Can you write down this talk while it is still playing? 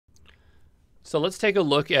So let's take a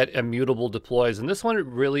look at immutable deploys, and this one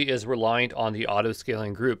really is reliant on the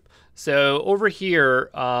auto-scaling group. So over here,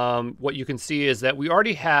 what you can see is that we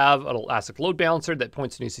already have an Elastic Load Balancer that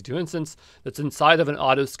points to an EC2 instance that's inside of an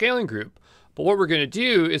auto-scaling group. But what we're going to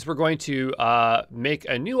do is we're going to make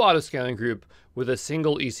a new auto-scaling group with a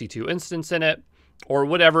single EC2 instance in it, or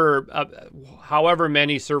whatever, however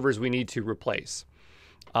many servers we need to replace.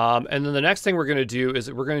 And then the next thing we're going to do is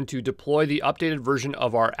we're going to deploy the updated version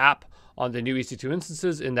of our app on the new EC2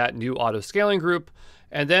 instances in that new auto-scaling group.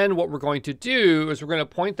 And then what we're going to do is we're going to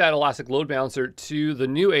point that Elastic Load Balancer to the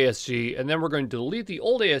new ASG, and then we're going to delete the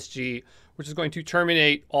old ASG, which is going to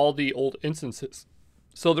terminate all the old instances.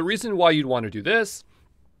 So the reason why you'd want to do this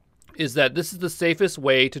is that this is the safest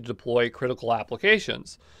way to deploy critical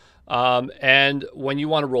applications. And when you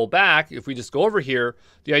want to roll back, if we just go over here,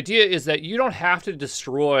 the idea is that you don't have to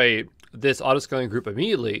destroy this auto-scaling group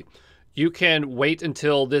immediately. You can wait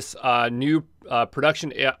until this new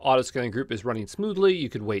production auto-scaling group is running smoothly. You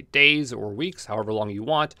could wait days or weeks, however long you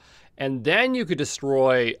want, and then you could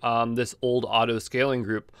destroy this old auto-scaling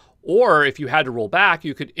group. Or if you had to roll back,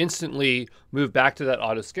 you could instantly move back to that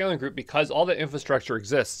auto-scaling group because all the infrastructure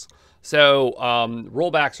exists. So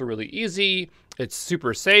rollbacks are really easy. It's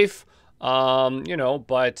super safe, but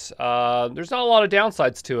there's not a lot of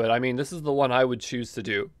downsides to it. I mean, this is the one I would choose to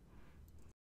do.